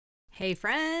Hey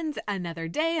friends, another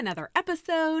day, another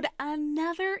episode,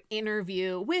 another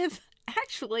interview with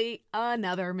actually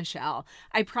another Michelle.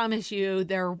 I promise you,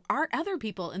 there are other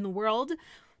people in the world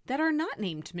that are not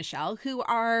named Michelle who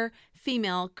are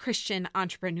female Christian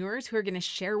entrepreneurs who are going to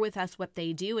share with us what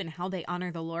they do and how they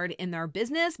honor the Lord in their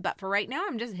business. But for right now,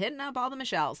 I'm just hitting up all the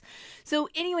Michelles. So,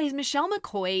 anyways, Michelle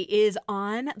McCoy is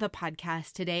on the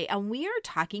podcast today, and we are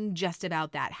talking just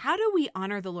about that. How do we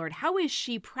honor the Lord? How is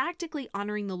she practically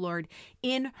honoring the Lord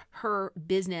in her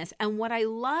business? And what I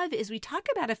love is we talk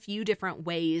about a few different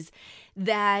ways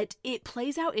that it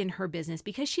plays out in her business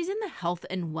because she's in the health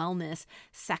and wellness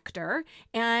sector,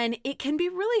 and it can be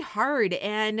really hard.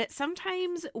 And sometimes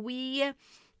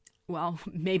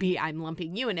maybe I'm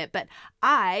lumping you in it, but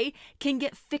I can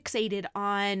get fixated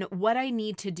on what I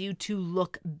need to do to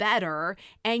look better.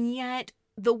 And yet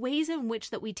the ways in which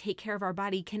that we take care of our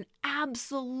body can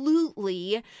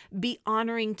absolutely be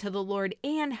honoring to the Lord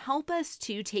and help us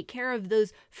to take care of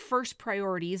those first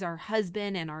priorities, our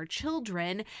husband and our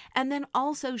children, and then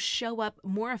also show up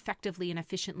more effectively and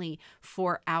efficiently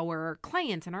for our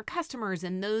clients and our customers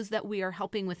and those that we are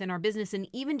helping within our business, and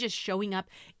even just showing up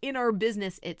in our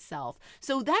business itself.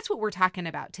 So that's what we're talking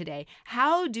about today.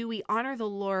 How do we honor the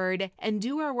Lord and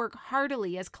do our work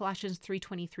heartily, as Colossians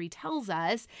 3:23 tells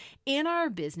us, in our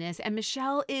business? And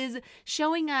Michelle is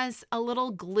showing us a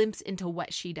little glimpse into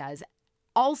what she does.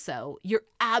 Also, you're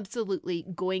absolutely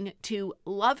going to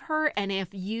love her. And if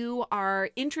you are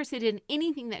interested in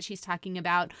anything that she's talking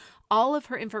about, all of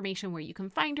her information where you can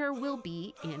find her will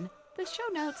be in the show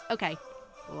notes. Okay,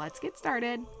 let's get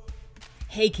started.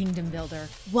 Hey, Kingdom Builder.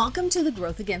 Welcome to the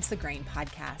Growth Against the Grain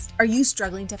podcast. Are you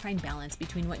struggling to find balance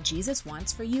between what Jesus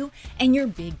wants for you and your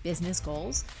big business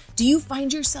goals? Do you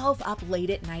find yourself up late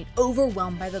at night,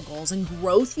 overwhelmed by the goals and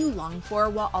growth you long for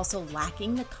while also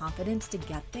lacking the confidence to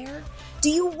get there? Do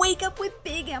you wake up with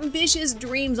big, ambitious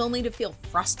dreams only to feel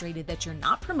frustrated that you're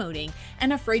not promoting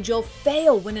and afraid you'll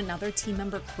fail when another team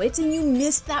member quits and you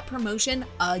missed that promotion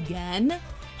again?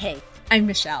 Hey, I'm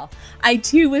Michelle. I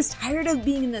too was tired of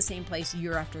being in the same place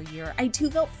year after year. I too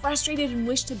felt frustrated and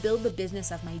wished to build the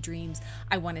business of my dreams.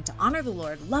 I wanted to honor the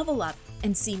Lord, level up,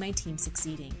 and see my team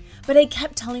succeeding. But I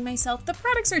kept telling myself the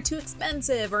products are too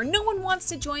expensive, or no one wants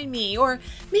to join me, or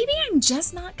maybe I'm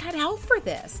just not cut out for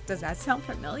this. Does that sound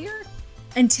familiar?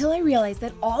 Until I realized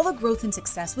that all the growth and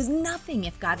success was nothing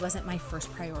if God wasn't my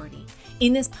first priority.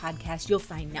 In this podcast, you'll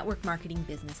find network marketing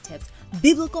business tips,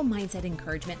 biblical mindset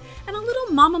encouragement, and a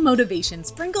little mama motivation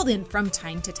sprinkled in from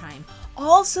time to time,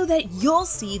 all so that you'll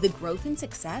see the growth and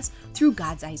success through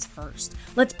God's eyes first.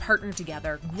 Let's partner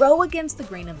together, grow against the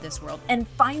grain of this world, and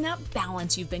find that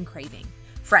balance you've been craving.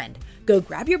 Friend, go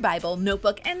grab your Bible,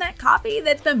 notebook, and that coffee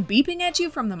that's been beeping at you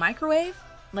from the microwave.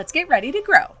 Let's get ready to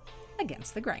grow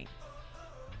against the grain.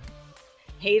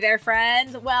 Hey there,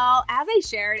 friends. Well, as I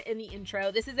shared in the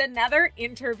intro, this is another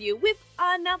interview with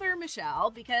another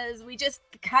Michelle, because we just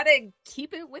gotta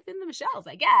keep it within the Michelles,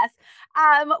 I guess,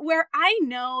 where I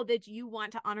know that you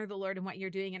want to honor the Lord in what you're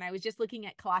doing. And I was just looking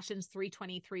at Colossians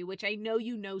 3:23, which I know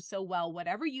you know so well.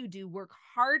 Whatever you do, work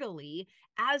heartily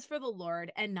as for the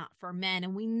Lord and not for men.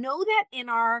 And we know that in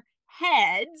our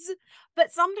heads,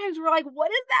 but sometimes we're like, what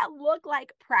does that look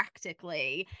like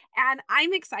practically? And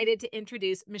I'm excited to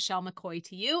introduce Michelle McCoy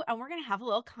to you, and we're going to have a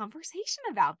little conversation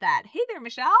about that. Hey there,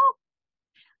 Michelle.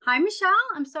 Hi, Michelle.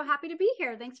 I'm so happy to be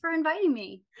here. Thanks for inviting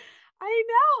me. I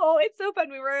know. It's so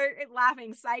fun. We were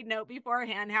laughing, side note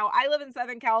beforehand, how I live in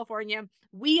Southern California.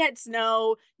 We had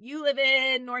snow. You live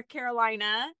in North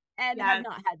Carolina and have Yes.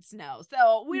 not had snow.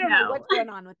 So we don't know No. what's going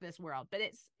on with this world, but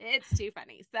it's too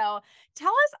funny. So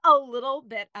tell us a little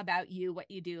bit about you,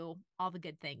 what you do, all the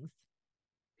good things.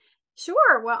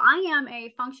 Sure. Well, I am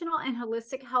a functional and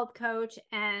holistic health coach,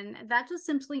 and that just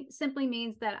simply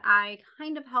means that I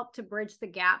kind of help to bridge the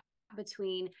gap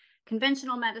between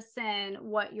conventional medicine,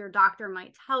 what your doctor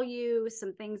might tell you,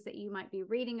 some things that you might be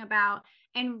reading about,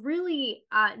 and really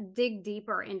dig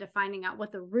deeper into finding out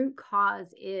what the root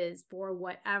cause is for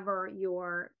whatever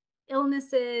your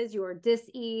illness is, your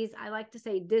dis-ease. I like to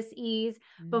say dis-ease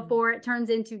before it turns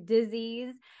into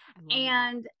disease. I love that.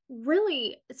 And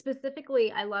really,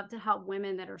 specifically, I love to help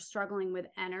women that are struggling with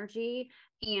energy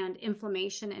and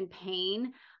inflammation and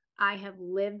pain. I have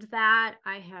lived that.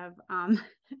 I have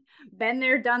been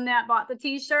there, done that, bought the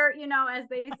t-shirt, as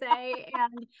they say.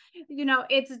 And,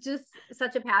 it's just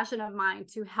such a passion of mine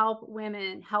to help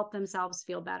women help themselves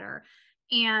feel better.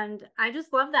 And I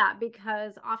just love that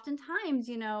because oftentimes,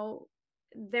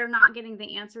 they're not getting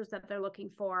the answers that they're looking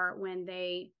for when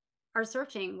they are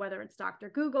searching, whether it's Dr.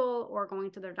 Google or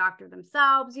going to their doctor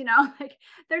themselves, you know, like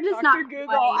they're just Dr. not Google,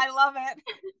 quite. I love it.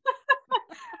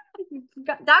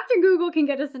 Dr. Google can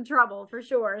get us in trouble for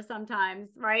sure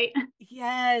sometimes, right?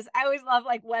 Yes, I always love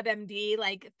like WebMD,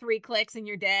 like 3 clicks and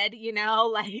you're dead,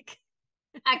 like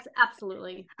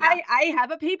Absolutely. Yeah. I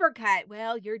have a paper cut.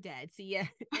 Well, you're dead. See ya.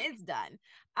 It's done.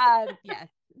 Yes.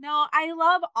 No, I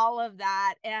love all of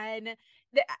that. And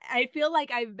I feel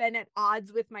like I've been at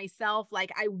odds with myself.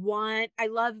 Like I want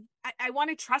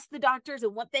to trust the doctors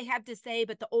and what they have to say.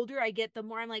 But the older I get, the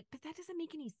more I'm like, but that doesn't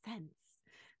make any sense.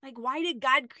 Like, why did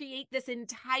God create this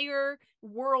entire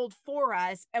world for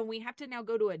us? And we have to now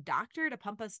go to a doctor to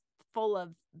pump us full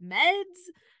of meds?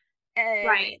 And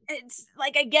Right. it's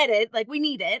like, I get it. Like, we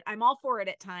need it. I'm all for it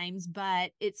at times,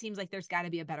 but it seems like there's got to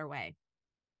be a better way.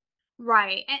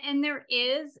 Right. And there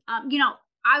is, you know,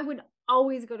 I would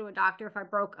always go to a doctor if I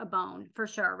broke a bone for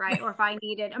sure. Right. Or if I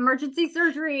needed emergency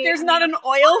surgery. There's I mean, not of an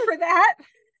oil course, for that.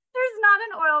 there's not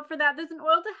an oil for that. There's an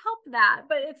oil to help that,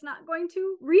 but it's not going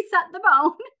to reset the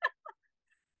bone.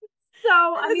 So,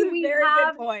 That I is mean, a very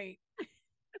good point.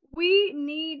 we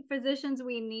need physicians,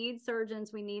 we need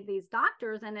surgeons, we need these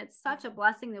doctors, and it's such a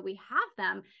blessing that we have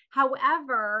them.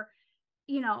 However,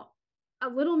 you know, a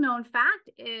little known fact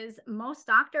is most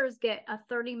doctors get a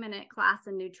 30-minute class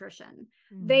in nutrition.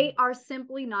 Mm, They are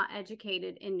simply not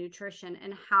educated in nutrition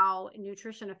and how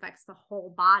nutrition affects the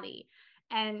whole body.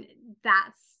 And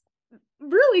that's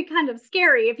really kind of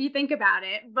scary if you think about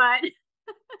it. But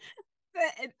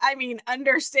I mean,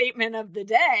 understatement of the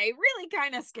day, really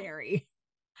kind of scary.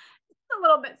 a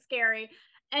little bit scary.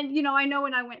 And, you know, I know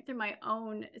when I went through my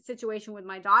own situation with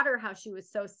my daughter, how she was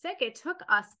so sick, it took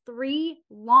us 3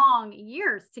 long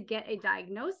years to get a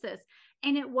diagnosis.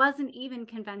 And it wasn't even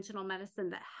conventional medicine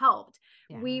that helped.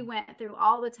 Yeah. We went through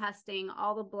all the testing,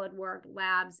 all the blood work,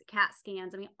 labs, CAT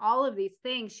scans. I mean, all of these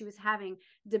things. She was having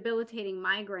debilitating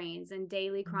migraines and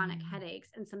daily chronic Mm, headaches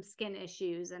and some skin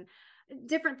issues and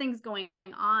different things going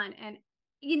on. And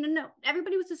you know, no,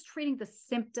 everybody was just treating the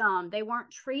symptom. They weren't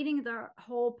treating the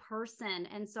whole person.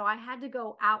 And so I had to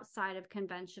go outside of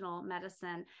conventional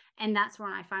medicine. And that's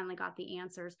when I finally got the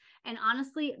answers. And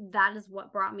honestly, that is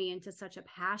what brought me into such a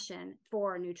passion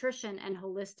for nutrition and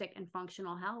holistic and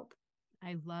functional health.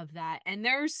 I love that. And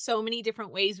there's so many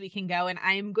different ways we can go. And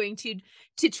I'm going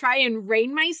to try and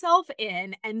rein myself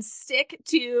in and stick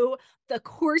to the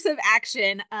course of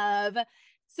action of,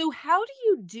 so how do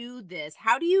you do this?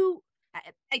 How do you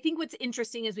I think what's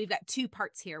interesting is we've got two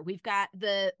parts here. We've got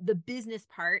the business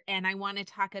part, and I want to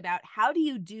talk about how do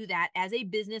you do that as a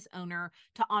business owner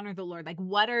to honor the Lord? Like,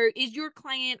 is your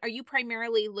client, are you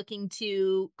primarily looking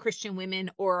to Christian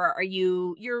women, or are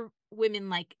your women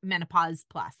like menopause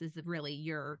plus is really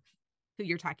who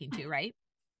you're talking to, right?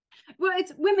 Well,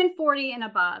 it's women 40 and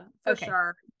above for Okay.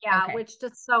 sure. Yeah, Okay. which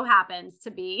just so happens to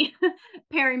be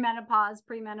perimenopause,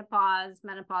 premenopause,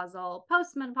 menopausal,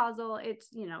 postmenopausal.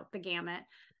 It's, you know, the gamut,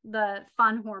 the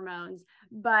fun hormones.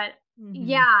 But Hmm.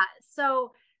 yeah,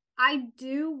 so I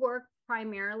do work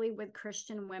primarily with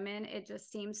Christian women. It just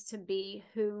seems to be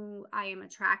who I am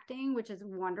attracting, which is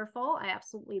wonderful. I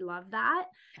absolutely love that.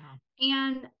 Yeah.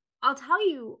 And I'll tell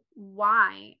you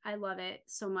why I love it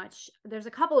so much. There's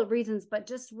a couple of reasons, but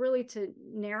just really to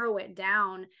narrow it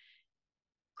down,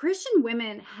 Christian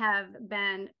women have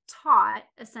been taught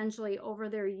essentially over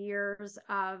their years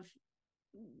of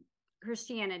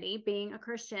Christianity, being a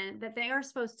Christian, that they are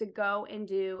supposed to go and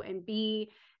do and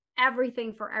be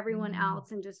everything for everyone Mm,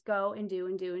 else and just go and do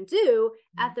and do and do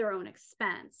yeah. at their own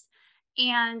expense.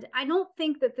 And I don't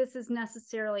think that this is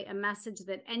necessarily a message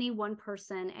that any one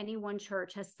person, any one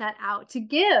church has set out to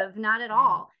give, not at Right.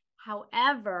 all.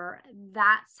 However,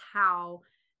 that's how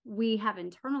we have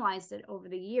internalized it over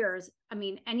the years. I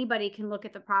mean, anybody can look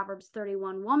at the Proverbs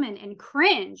 31 woman and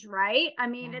cringe, right? I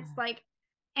mean, it's Yeah. like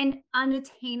an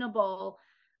unattainable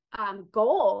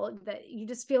goal that you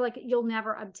just feel like you'll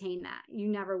never obtain that. You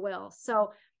never will.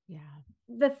 So Yeah.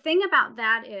 the thing about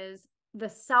that is the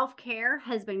self-care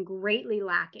has been greatly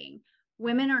lacking. Yeah.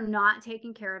 Women are not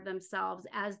taking care of themselves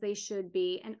as they should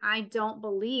be. And I don't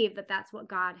believe that that's what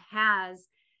God has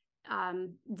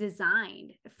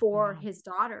designed for Yeah. his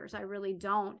daughters. I really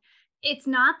don't. It's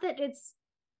not that it's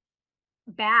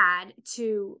bad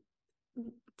to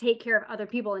take care of other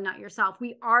people and not yourself.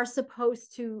 We are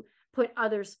supposed to put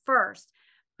others first.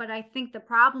 But I think the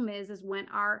problem is when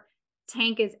our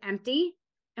tank is empty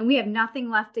and we have nothing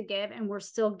left to give and we're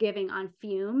still giving on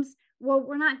fumes, well,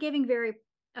 we're not giving very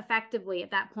effectively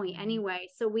at that point Right. anyway.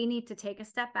 So we need to take a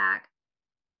step back,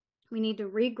 We need to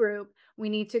regroup. We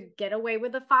need to get away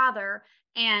with the Father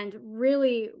and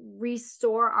really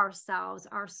restore ourselves,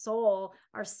 our soul,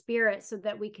 our spirit, so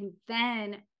that we can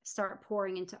then start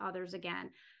pouring into others again.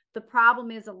 The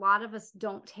problem is a lot of us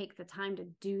don't take the time to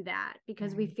do that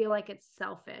because we Right. feel like it's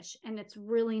selfish, and it's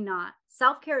really not.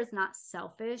 Self care is not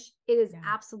selfish, it is Yeah.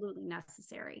 absolutely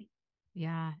necessary.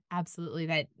 Yeah, absolutely.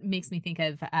 That makes me think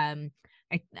of I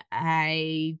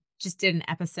I just did an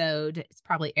episode, it's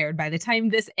probably aired by the time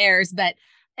this airs, but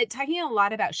talking a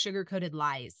lot about sugar-coated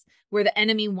lies, where the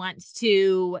enemy wants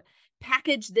to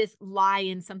package this lie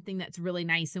in something that's really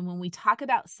nice. And when we talk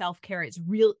about self-care, it's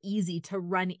real easy to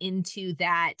run into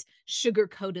that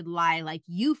sugar-coated lie, like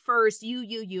you first,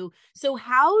 you. So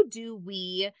how do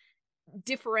we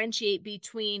differentiate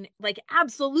between, like,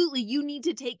 absolutely you need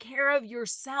to take care of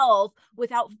yourself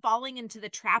without falling into the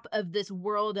trap of this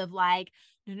world of like,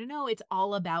 no, it's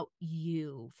all about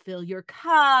you. Fill your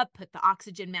cup, put the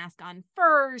oxygen mask on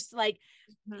first. Like,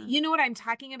 Mhm. you know what I'm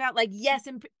talking about? Like, yes,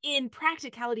 in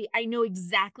practicality, I know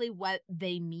exactly what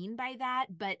they mean by that,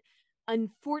 but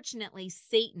unfortunately,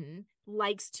 Satan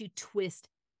likes to twist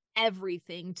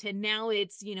everything to now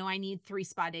it's, I need 3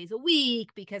 spa days a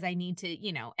week because I need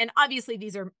to, and obviously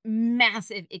these are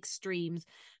massive extremes.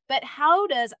 But how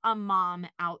does a mom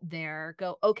out there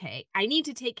go, okay, I need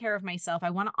to take care of myself.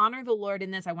 I want to honor the Lord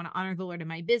in this. I want to honor the Lord in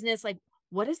my business. Like,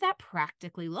 what does that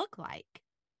practically look like?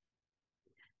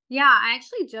 Yeah, I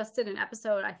actually just did an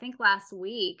episode, I think last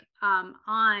week,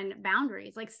 on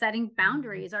boundaries, like setting Mhm.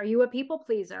 boundaries. Are you a people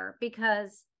pleaser?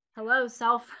 Because, hello,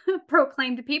 self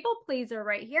proclaimed people pleaser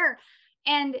right here.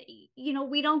 And,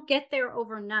 we don't get there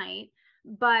overnight,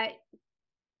 but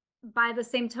by the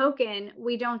same token,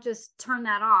 we don't just turn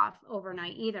that off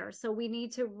overnight either. So we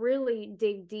need to really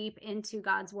dig deep into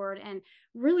God's word and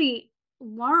really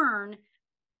learn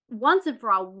once and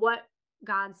for all what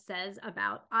God says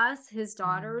about us, his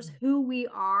daughters, Mhm. who we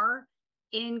are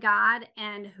in God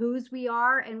and whose we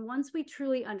are. And once we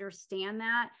truly understand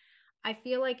that, I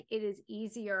feel like it is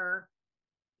easier,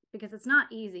 because it's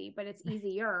not easy, but it's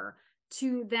easier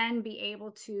to then be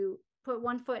able to put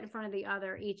one foot in front of the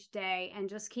other each day and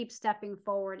just keep stepping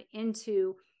forward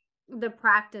into the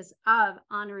practice of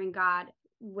honoring God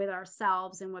with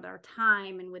ourselves and with our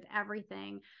time and with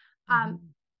everything. Um,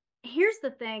 Mhm. Here's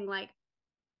the thing, like,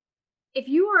 if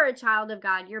you are a child of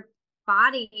God, your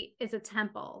body is a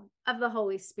temple of the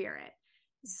Holy Spirit.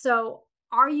 So,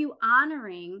 are you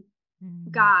honoring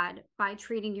Mhm. God by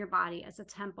treating your body as a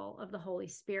temple of the Holy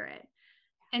Spirit?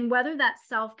 And whether that's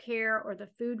self care or the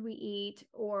food we eat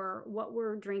or what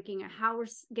we're drinking or how we're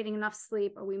getting enough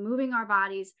sleep, are we moving our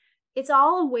bodies? It's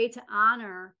all a way to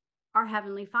honor our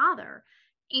Heavenly Father.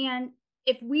 And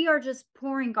if we are just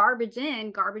pouring garbage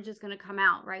in, garbage is going to come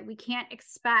out, right? We can't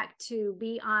expect to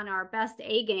be on our best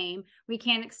A game. We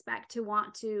can't expect to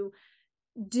want to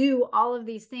do all of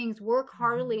these things, work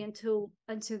heartily Mhm.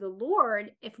 unto the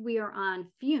Lord if we are on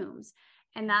fumes.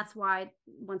 And that's why,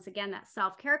 once again, that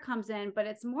self-care comes in, but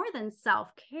it's more than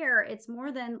self-care. It's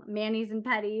more than manis and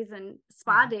petties and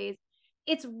spa Yeah. days.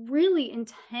 It's really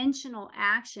intentional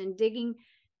action, digging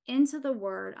into the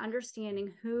word, understanding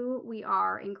who we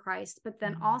are in Christ, but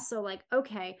then Mhm. also like,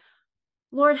 okay,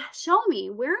 Lord, show me,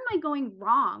 where am I going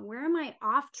wrong? Where am I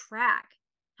off track?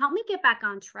 Help me get back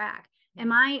on track. Am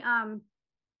Yeah. I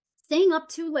staying up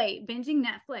too late, binging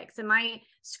Netflix? Am I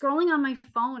scrolling on my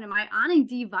phone? Am I on a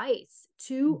device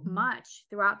too Mhm. much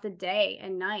throughout the day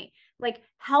and night? Like,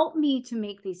 help me to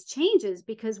make these changes,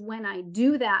 because when I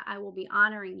do that, I will be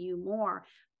honoring you more.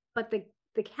 But the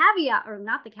caveat, or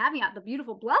not the caveat, the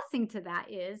beautiful blessing to that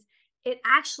is it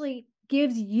actually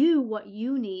gives you what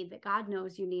you need that God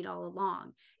knows you need all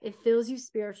along. It fills you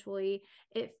spiritually,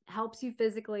 it helps you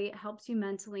physically, it helps you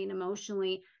mentally and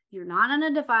emotionally. You're not on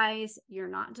a device, you're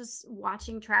not just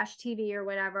watching trash TV or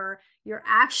whatever. You're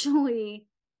actually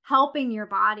helping your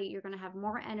body. You're going to have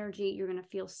more energy, you're going to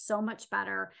feel so much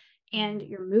better, and Mhm.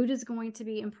 your mood is going to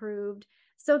be improved.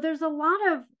 So there's a lot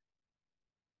of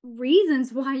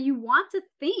reasons why you want to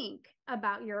think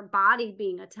about your body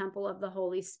being a temple of the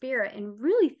Holy Spirit and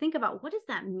really think about, what does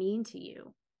that mean to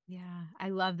you? Yeah, I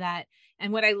love that.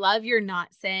 And what I love you're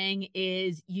not saying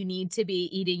is you need to be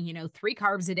eating, 3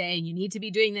 carbs a day, and you need to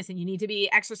be doing this, and you need to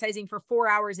be exercising for 4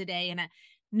 hours a day. And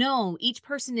no, each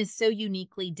person is so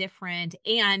uniquely different.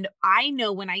 And I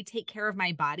know when I take care of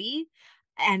my body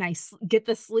and get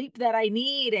the sleep that I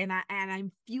need, and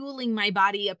I'm fueling my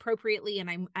body appropriately,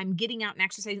 and I'm getting out and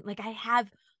exercising, like I have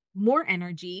more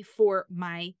energy for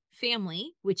my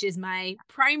family, which is my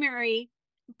primary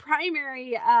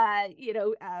priority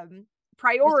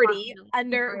Responsibility and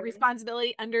under priority.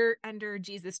 responsibility under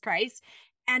Jesus Christ.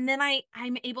 And then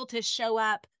I'm able to show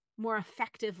up more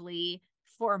effectively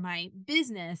for my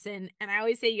business. And I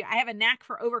always say I have a knack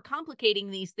for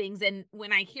overcomplicating these things. And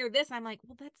when I hear this, I'm like,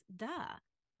 well, that's duh.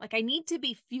 Like I need to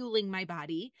be fueling my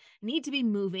body, need to be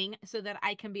moving so that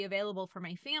I can be available for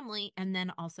my family and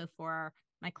then also for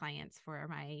my clients, for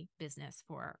my business,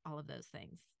 for all of those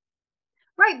things.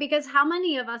 Right, because how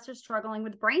many of us are struggling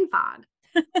with brain fog,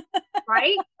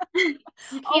 right? You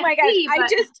Oh can't my gosh, see,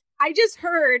 but I just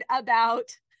heard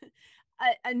about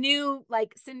a new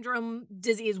like syndrome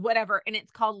disease, whatever, and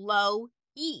it's called low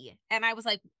E. And I was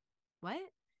like, what?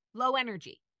 Low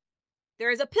energy. There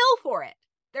is a pill for it.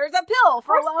 There's a pill of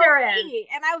for course low there is. E.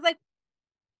 And I was like,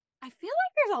 I feel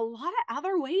like there's a lot of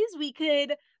other ways we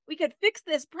could fix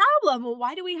this problem. Well,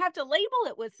 why do we have to label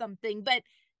it with something? But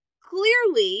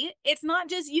clearly it's not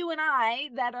just you and I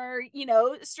that are,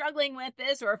 struggling with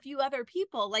this or a few other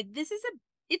people. Like this is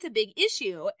it's a big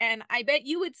issue. And I bet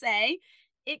you would say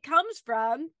it comes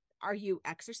from, are you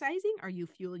exercising? Are you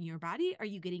fueling your body? Are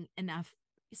you getting enough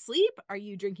sleep? Are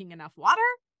you drinking enough water?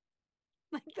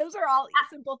 Like those are all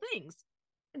simple things.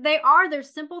 They're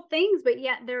simple things, but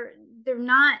yet they're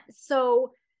not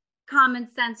so common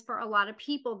sense for a lot of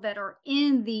people that are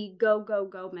in the go go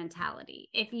go mentality.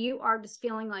 If you are just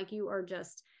feeling like you are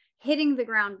just hitting the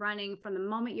ground running from the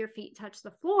moment your feet touch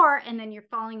the floor, and then you're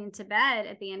falling into bed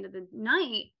at the end of the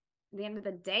night, the end of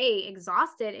the day,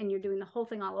 exhausted, and you're doing the whole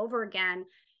thing all over again,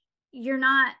 you're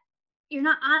not you're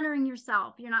not honoring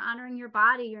yourself, you're not honoring your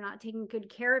body, you're not taking good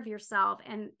care of yourself,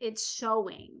 and it's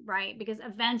showing, right? Because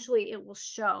eventually it will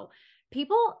show.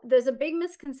 People, there's a big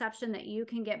misconception that you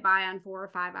can get by on 4 or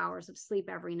 5 hours of sleep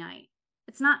every night.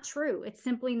 It's not true. It's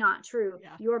simply not true.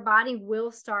 Yeah. Your body will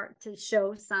start to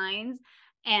show signs,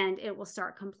 and it will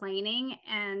start complaining,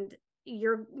 and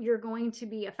you're going to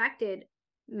be affected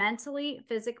mentally,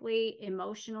 physically,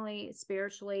 emotionally,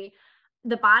 spiritually.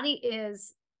 The body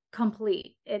is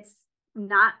complete. It's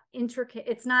not intricate,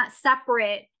 it's not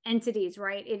separate entities,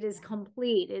 right? It is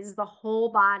complete. It is the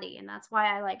whole body. And that's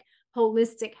why I like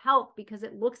holistic health, because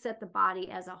it looks at the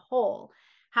body as a whole.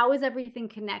 How is everything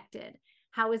connected?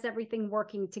 How is everything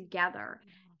working together?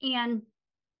 And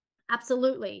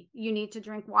absolutely, you need to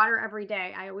drink water every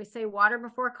day. I always say water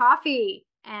before coffee,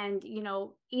 and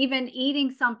even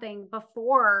eating something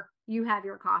before you have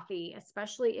your coffee,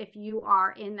 especially if you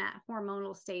are in that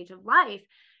hormonal stage of life.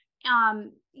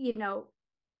 You know,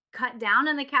 cut down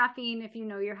on the caffeine if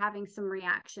you're having some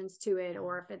reactions to it,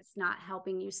 or if it's not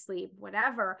helping you sleep,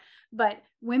 whatever. But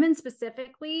women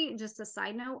specifically, just a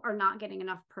side note, are not getting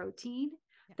enough protein.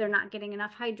 They're not getting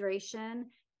enough hydration,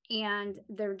 and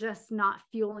they're just not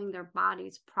fueling their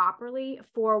bodies properly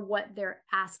for what they're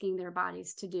asking their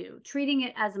bodies to do, treating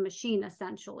it as a machine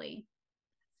essentially.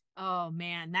 Oh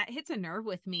man, that hits a nerve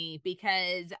with me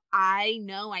because I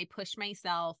know I push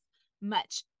myself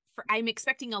much. I'm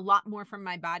expecting a lot more from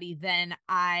my body than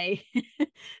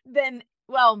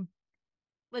well,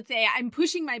 let's say I'm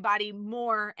pushing my body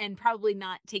more and probably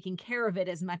not taking care of it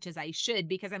as much as I should,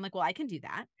 because I'm like, well, I can do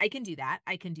that. I can do that.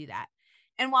 I can do that.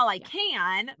 And while I Yeah.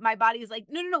 can, my body's like,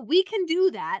 no, no, no, we can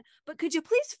do that. But could you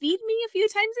please feed me a few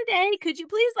times a day? Could you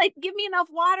please like give me enough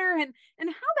water? And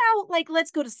how about like, let's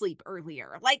go to sleep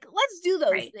earlier? Like, let's do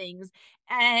those Right. things.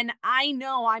 And I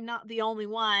know I'm not the only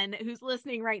one who's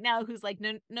listening right now who's like,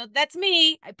 no, no, that's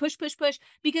me. I push, push, push,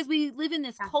 because we live in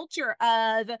this Yeah. culture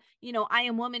of, I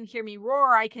am woman, hear me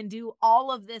roar. I can do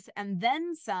all of this and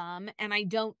then some, and I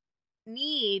don't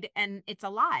need. And it's a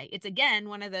lie. It's again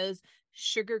one of those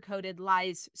sugar-coated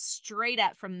lies straight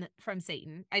up from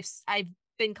Satan. I've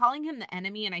been calling him the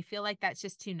enemy, and I feel like that's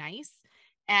just too nice.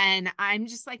 And I'm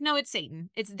just like, no, it's Satan.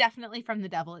 It's definitely from the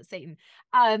devil. It's Satan.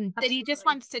 That he just Absolutely.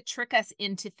 wants to trick us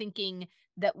into thinking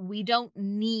that we don't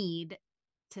need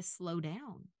to slow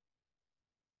down.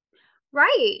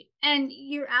 Right. And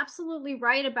you're absolutely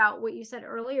right about what you said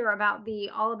earlier about the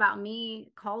all about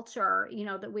me culture,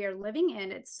 that we are living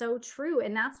in. It's so true.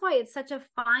 And that's why it's such a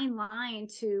fine line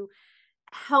to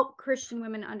help Christian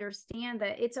women understand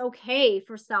that it's okay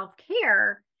for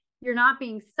self-care. You're not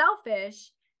being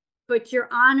selfish, but you're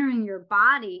honoring your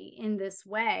body in this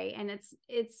way. And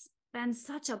it's been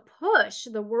such a push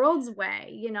the world's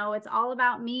way. It's all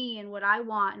about me and what I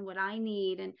want and what I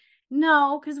need. And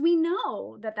no, because we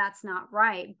know that that's not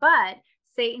right. But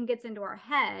Satan gets into our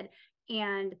head.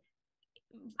 And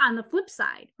on the flip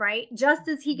side, right, just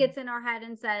as he gets in our head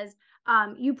and says,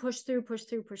 you push through, push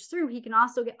through, push through, he can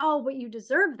also get, oh, but you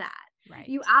deserve that. Right.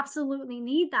 You absolutely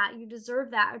need that. You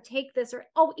deserve that. Or take this, or,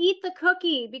 oh, eat the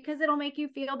cookie because it'll make you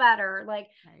feel better. Like,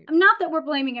 Right. Not that we're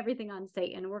blaming everything on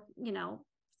Satan. We're,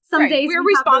 some Right. days We're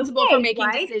we have those responsible for days, making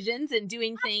right? decisions and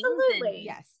doing things. And Absolutely.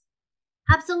 yes.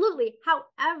 Absolutely.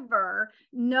 However,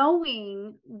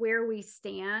 knowing where we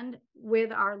stand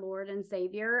with our Lord and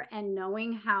Savior and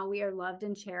knowing how we are loved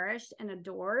and cherished and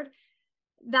adored,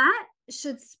 that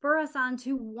should spur us on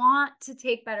to want to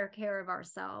take better care of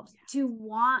ourselves, to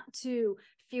want to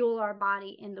fuel our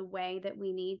body in the way that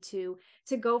we need to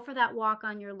go for that walk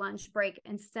on your lunch break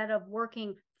instead of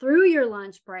working through your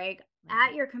lunch break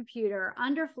at your computer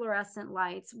under fluorescent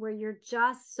lights where you're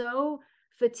just so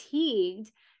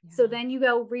fatigued. So then you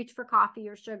go reach for coffee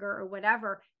or sugar or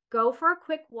whatever. Go for a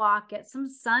quick walk, get some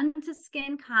sun to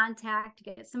skin contact,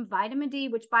 get some vitamin D,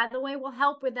 which by the way will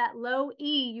help with that low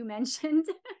E you mentioned.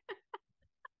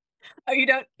 Oh,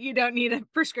 you don't need a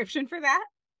prescription for that?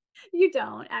 You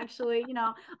don't actually,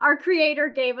 our creator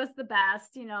gave us the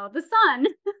best, the sun.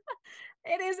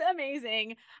 It is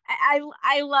amazing.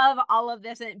 I love all of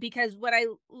this because what I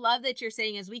love that you're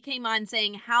saying is we came on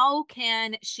saying, how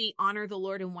can she honor the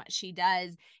Lord in what she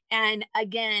does? And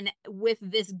again, with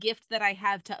this gift that I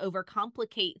have to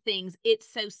overcomplicate things, it's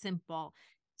so simple.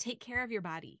 Take care of your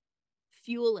body,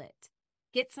 fuel it,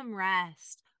 get some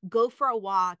rest, go for a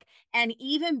walk. And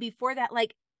even before that,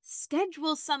 like,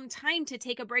 schedule some time to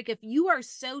take a break. If you are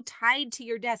so tied to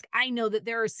your desk, I know that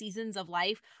there are seasons of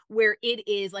life where it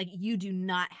is like you do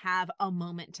not have a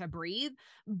moment to breathe.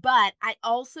 But I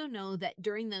also know that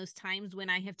during those times when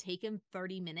I have taken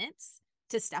 30 minutes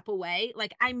to step away,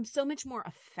 like I'm so much more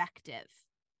effective.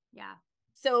 Yeah.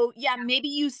 So yeah, maybe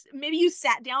you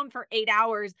sat down for 8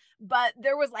 hours, but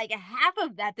there was like a half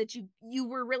of that you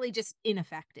were really just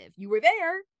ineffective. You were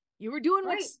there, you were doing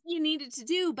what Right. you needed to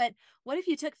do, but what if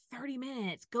you took 30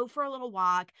 minutes, go for a little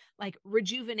walk, like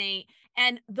rejuvenate?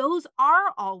 And those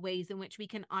are all ways in which we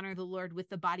can honor the Lord with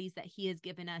the bodies that he has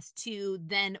given us to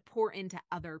then pour into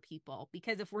other people.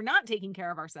 Because if we're not taking care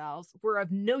of ourselves, we're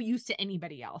of no use to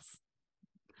anybody else.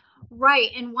 Right.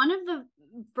 And one of the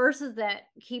verses that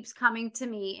keeps coming to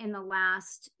me in the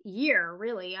last year,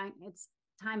 really, it's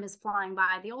time is flying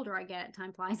by. The older I get,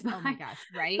 time flies Oh my by. gosh,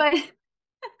 right? But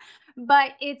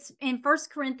but it's in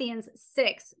First Corinthians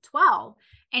 6:12,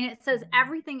 and it says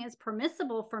everything is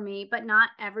permissible for me, but not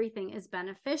everything is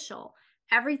beneficial.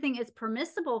 Everything is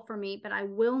permissible for me, but I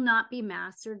will not be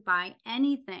mastered by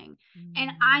anything.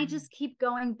 And I Mm. just keep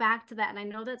going back to that. And I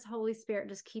know that's Holy Spirit,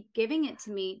 just keep giving it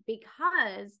to me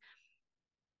because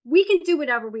we can do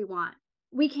whatever we want.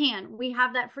 We can. We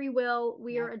have that free will.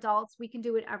 We are Yep. adults. We can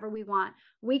do whatever we want.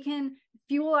 We can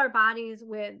fuel our bodies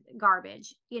with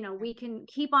garbage. Yep. We can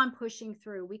keep on pushing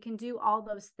through. We can do all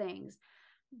those things.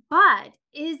 But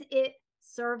is it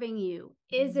serving you?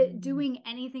 Is it Mm. doing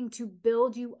anything to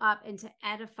build you up and to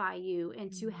edify you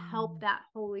and to help Mm. that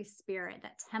Holy Spirit,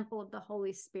 that temple of the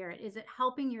Holy Spirit? Is it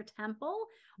helping your temple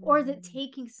or is it Mhm.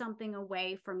 taking something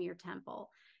away from your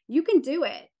temple? You can do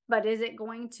it, but is it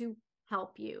going to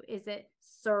help you? Is it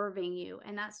serving you?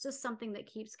 And that's just something that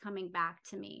keeps coming back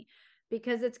to me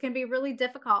because it's going to be really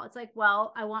difficult. It's like,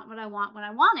 well, I want what I want when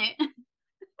I want it.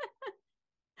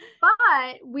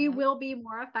 But we Yep. will be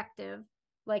more effective,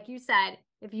 like you said,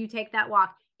 if you take that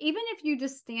walk. Even if you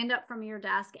just stand up from your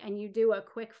desk and you do a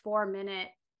quick 4-minute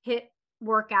hit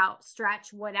workout,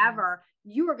 stretch, Yep. whatever,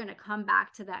 you are going to come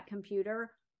back to that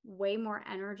computer way more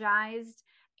energized.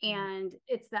 Yep. And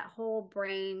it's that whole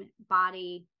brain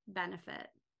body benefit.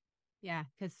 Yeah,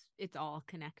 because it's all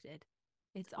connected.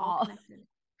 It's It's all all connected.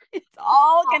 it's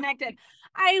all All connected.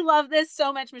 I love this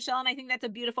so much, Michelle, and I think that's a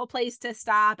beautiful place to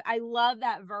stop. I love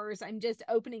that verse. I'm just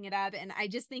opening it up, and I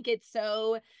just think it's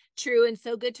so true and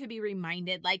so good to be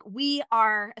reminded. Like, we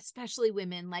are, especially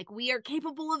women, like, we are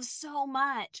capable of so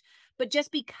much. But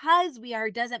just because we are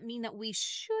doesn't mean that we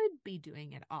should be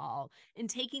doing it all. And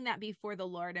taking that before the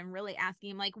Lord and really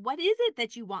asking him, like, what is it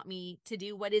that you want me to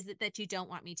do? What is it that you don't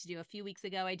want me to do? A few weeks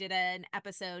ago, I did an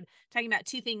episode talking about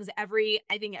two things I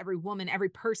think every woman, every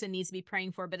person needs to be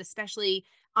praying for, but especially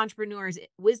entrepreneurs: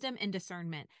 wisdom and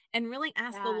discernment. And really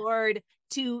ask the yes. Lord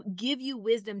to give you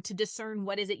wisdom to discern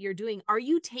what is it you're doing. Are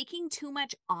you taking too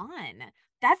much on?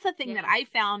 That's the thing that Yes. I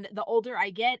found the older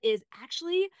I get is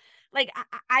actually, like,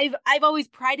 I've always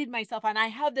prided myself on I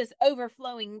have this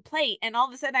overflowing plate, and all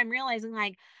of a sudden I'm realizing,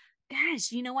 like,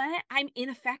 gosh, you know what? I'm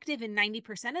ineffective in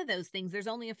 90% of those things. There's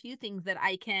only a few things that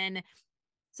I can.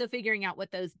 So figuring out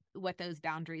what those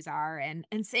boundaries are and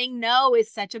saying no is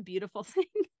such a beautiful thing.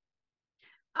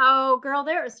 Oh, girl,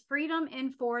 there is freedom in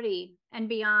 40 and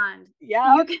beyond. You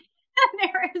Yep, can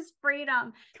there is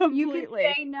freedom. You can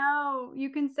completely. say no. You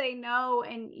can say no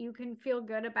and you can feel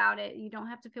good about it. You don't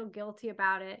have to feel guilty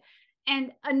about it.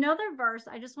 And another verse,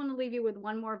 I just want to leave you with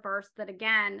one more verse that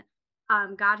again,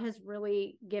 God has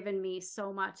really given me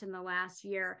so much in the last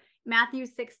year. Matthew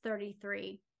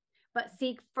 6:33. but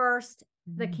seek first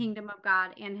the Mm. kingdom of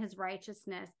God and his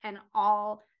righteousness, and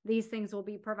all these things will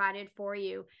be provided for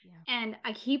you. Yeah. And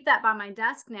I keep that by my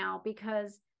desk now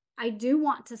because I do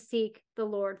want to seek the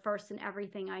Lord first in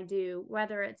everything I do,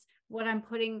 whether it's what I'm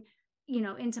putting,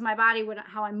 into my body,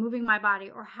 how I'm moving my body,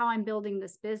 or how I'm building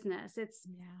this business. It's,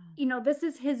 Yeah. this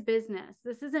is his business.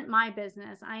 This isn't my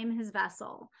business. I am his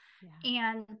vessel. Yeah.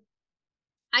 And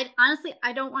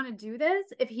I don't want to do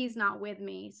this if he's not with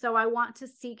me. So I want to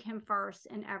seek him first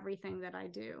in everything that I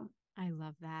do. I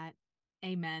love that.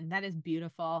 Amen. That is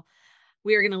beautiful.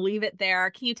 We are going to leave it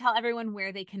there. Can you tell everyone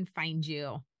where they can find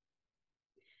you?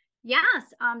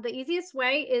 Yes. The easiest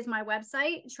way is my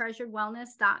website,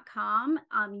 treasuredwellness.com.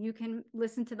 You can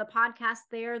listen to the podcast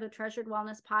there, the Treasured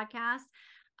Wellness podcast.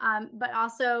 But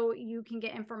also you can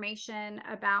get information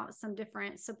about some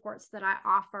different supports that I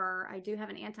offer. I do have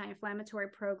an anti-inflammatory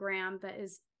program that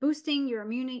is boosting your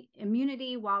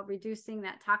immunity while reducing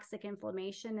that toxic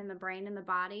inflammation in the brain and the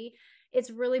body. It's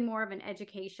really more of an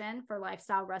education for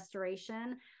lifestyle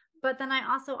restoration. But then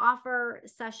I also offer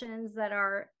sessions that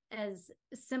are as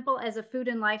simple as a food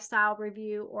and lifestyle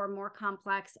review, or more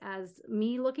complex as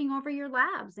me looking over your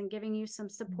labs and giving you some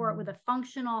support with a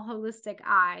functional, holistic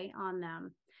eye on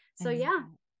them. I So, love yeah.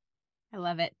 it. I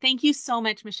love it. Thank you so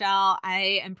much, Michelle.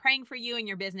 I am praying for you and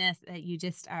your business that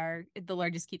the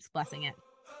Lord just keeps blessing it.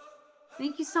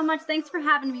 Thank you so much. Thanks for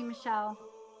having me, Michelle.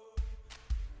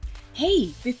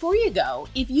 Hey, before you go,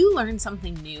 if you learned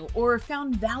something new or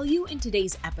found value in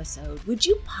today's episode, would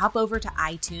you pop over to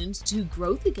iTunes to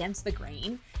Growth Against the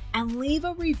Grain and leave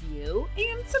a review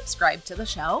and subscribe to the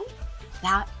show?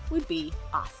 That would be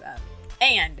awesome.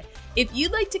 And if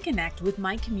you'd like to connect with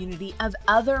my community of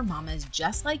other mamas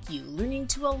just like you, learning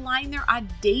to align their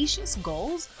audacious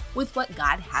goals with what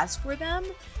God has for them,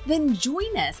 then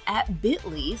join us at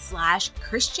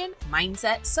bit.ly/Christian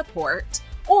Mindset Support,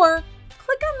 or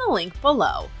click on the link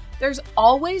below. There's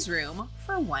always room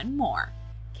for one more.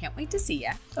 Can't wait to see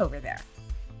you over there.